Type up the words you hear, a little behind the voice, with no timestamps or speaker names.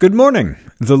Good morning.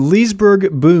 The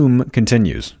Leesburg boom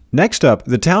continues. Next up,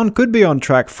 the town could be on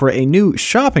track for a new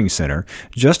shopping center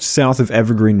just south of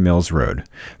Evergreen Mills Road.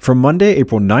 From Monday,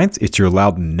 April 9th, it's your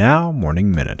Loudon Now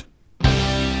Morning Minute.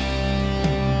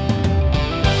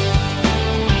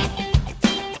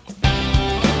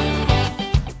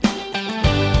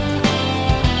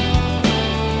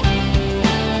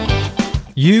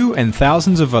 You and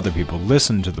thousands of other people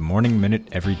listen to the Morning Minute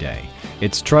every day.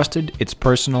 It's trusted, it's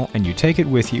personal, and you take it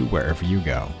with you wherever you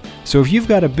go. So if you've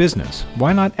got a business,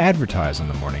 why not advertise on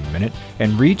the Morning Minute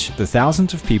and reach the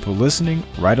thousands of people listening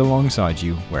right alongside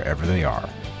you wherever they are?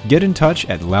 Get in touch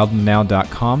at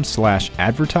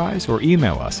loudonnow.com/advertise or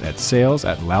email us at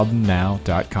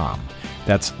sales@loudonnow.com.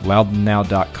 That's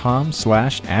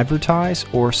loudonnow.com/advertise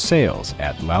or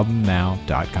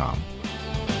sales@loudonnow.com.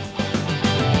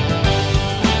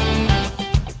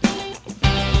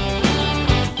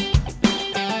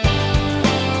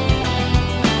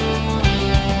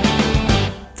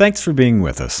 Thanks for being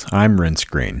with us. I'm Rence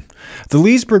Green. The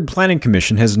Leesburg Planning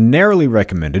Commission has narrowly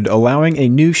recommended allowing a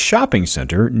new shopping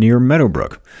center near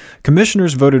Meadowbrook.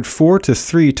 Commissioners voted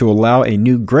 4-3 to allow a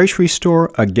new grocery store,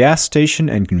 a gas station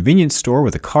and convenience store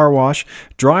with a car wash,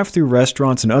 drive-through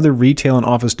restaurants, and other retail and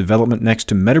office development next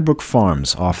to Meadowbrook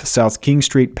Farms off South King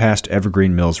Street past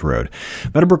Evergreen Mills Road.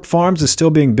 Meadowbrook Farms is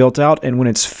still being built out, and when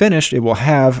it's finished, it will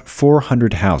have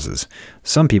 400 houses.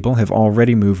 Some people have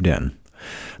already moved in.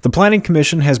 The Planning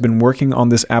Commission has been working on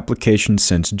this application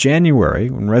since January,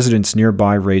 when residents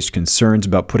nearby raised concerns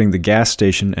about putting the gas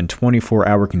station and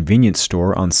 24-hour convenience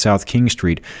store on South King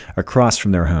Street across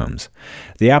from their homes.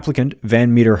 The applicant,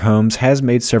 Van Meter Homes, has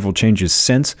made several changes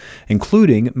since,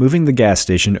 including moving the gas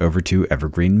station over to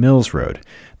Evergreen Mills Road.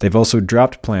 They've also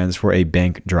dropped plans for a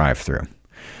bank drive-through.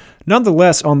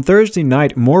 Nonetheless, on Thursday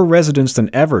night, more residents than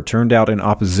ever turned out in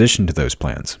opposition to those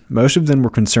plans. Most of them were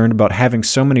concerned about having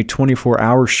so many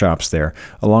 24-hour shops there,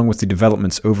 along with the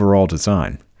development's overall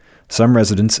design. Some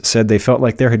residents said they felt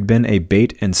like there had been a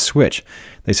bait and switch.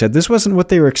 They said this wasn't what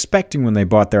they were expecting when they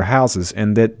bought their houses,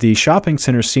 and that the shopping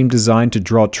center seemed designed to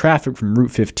draw traffic from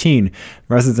Route 15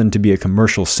 rather than to be a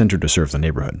commercial center to serve the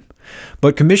neighborhood.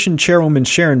 But Commission Chairwoman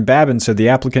Sharon Babin said the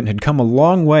applicant had come a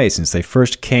long way since they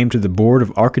first came to the Board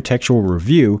of Architectural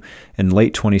Review in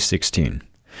late 2016.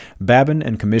 Babin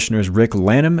and Commissioners Rick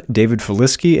Lanham, David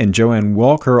Feliski, and Joanne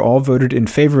Walker all voted in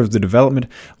favor of the development,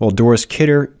 while Doris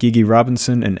Kidder, Gigi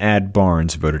Robinson, and Ad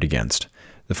Barnes voted against.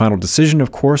 The final decision,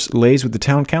 of course, lays with the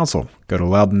Town Council. Go to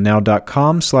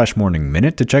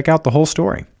loudonnow.com/morningminute to check out the whole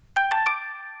story.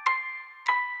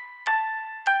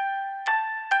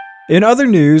 In other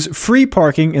news, free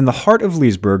parking in the heart of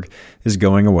Leesburg is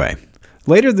going away.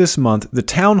 Later this month, the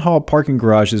Town Hall parking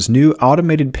garage's new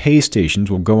automated pay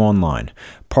stations will go online.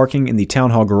 Parking in the Town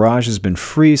Hall garage has been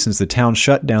free since the town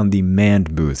shut down the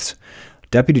manned booths.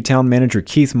 Deputy Town Manager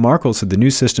Keith Markle said the new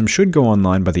system should go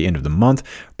online by the end of the month,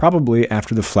 probably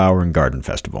after the Flower and Garden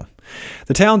Festival.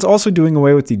 The town's also doing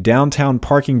away with the downtown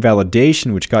parking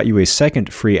validation, which got you a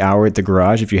second free hour at the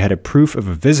garage if you had a proof of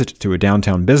a visit to a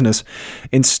downtown business.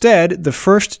 Instead, the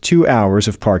first 2 hours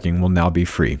of parking will now be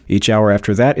free. Each hour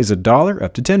after that is $1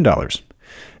 up to $10.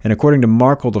 And according to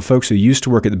Markle, the folks who used to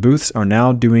work at the booths are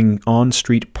now doing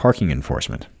on-street parking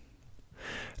enforcement.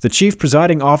 The chief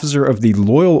presiding officer of the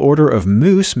Loyal Order of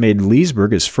Moose made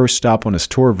Leesburg his first stop on his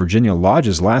tour of Virginia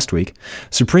lodges last week.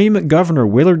 Supreme Governor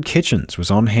Willard Kitchens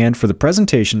was on hand for the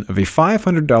presentation of a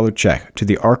 $500 check to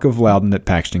the Ark of Loudon at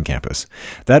Paxton campus.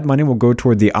 That money will go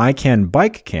toward the I Can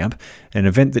Bike Camp, an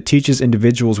event that teaches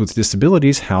individuals with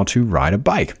disabilities how to ride a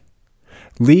bike.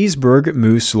 Leesburg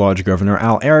Moose Lodge Governor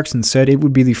Al Erickson said it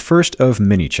would be the first of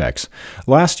many checks.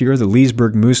 Last year, the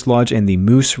Leesburg Moose Lodge and the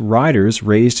Moose Riders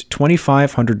raised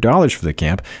 $2,500 for the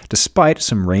camp, despite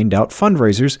some rained-out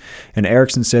fundraisers, and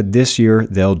Erickson said this year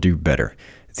they'll do better.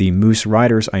 The Moose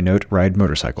Riders, I note, ride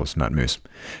motorcycles, not moose.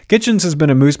 Kitchens has been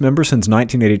a Moose member since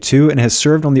 1982 and has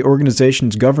served on the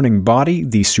organization's governing body,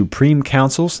 the Supreme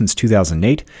Council, since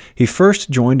 2008. He first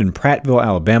joined in Prattville,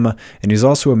 Alabama, and he's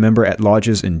also a member at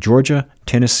lodges in Georgia,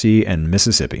 Tennessee, and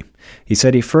Mississippi. He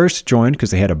said he first joined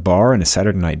because they had a bar and a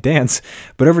Saturday night dance,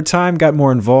 but over time got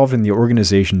more involved in the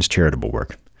organization's charitable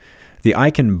work. The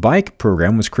I Can Bike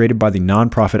program was created by the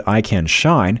nonprofit I Can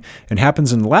Shine and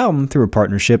happens in Loudon through a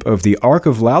partnership of the Ark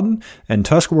of Loudon and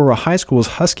Tuscarora High School's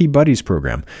Husky Buddies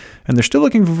program. And they're still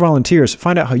looking for volunteers.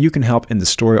 Find out how you can help in the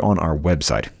story on our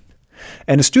website.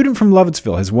 And a student from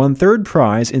Lovettsville has won third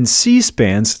prize in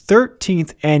C-SPAN's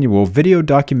 13th annual video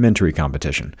documentary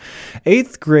competition.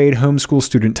 8th grade homeschool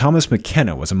student Thomas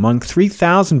McKenna was among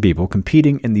 3,000 people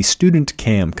competing in the Student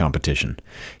Cam competition.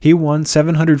 He won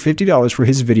 $750 for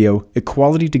his video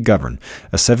Equality to Govern,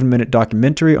 a 7-minute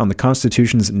documentary on the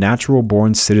Constitution's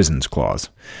Natural-Born Citizens Clause.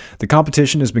 The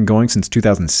competition has been going since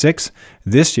 2006.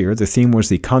 This year, the theme was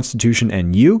the Constitution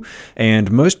and You,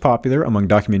 and most popular among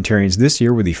documentarians this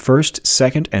year were the First,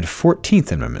 Second, and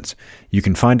 14th Amendments. You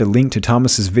can find a link to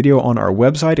Thomas's video on our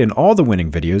website, and all the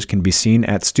winning videos can be seen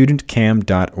at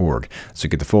studentcam.org. So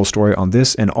get the full story on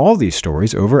this and all these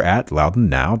stories over at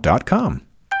loudounnow.com.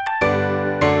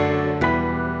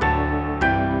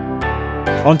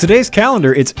 On today's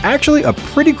calendar, it's actually a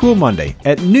pretty cool Monday.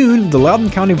 At noon, the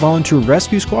Loudoun County Volunteer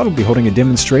Rescue Squad will be holding a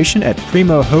demonstration at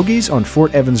Primo Hoagie's on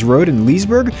Fort Evans Road in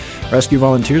Leesburg. Rescue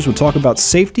volunteers will talk about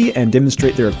safety and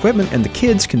demonstrate their equipment, and the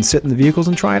kids can sit in the vehicles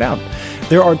and try it out.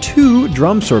 There are 2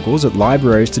 drum circles at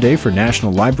libraries today for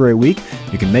National Library Week.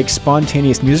 You can make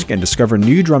spontaneous music and discover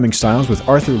new drumming styles with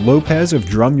Arthur Lopez of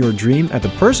Drum Your Dream at the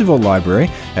Percival Library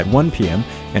at 1 p.m.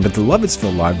 and at the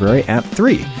Lovettsville Library at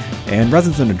 3. And rather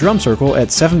than a drum circle,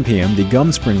 at 7 p.m., the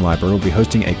Gum Spring Library will be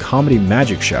hosting a comedy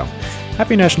magic show.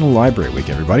 Happy National Library Week,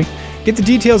 everybody. Get the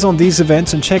details on these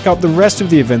events and check out the rest of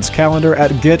the events calendar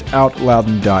at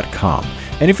getoutloudon.com.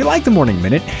 And if you like the Morning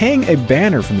Minute, hang a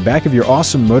banner from the back of your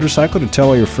awesome motorcycle to tell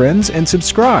all your friends, and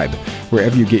subscribe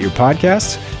wherever you get your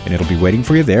podcasts, and it'll be waiting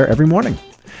for you there every morning.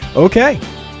 Okay,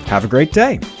 have a great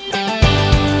day.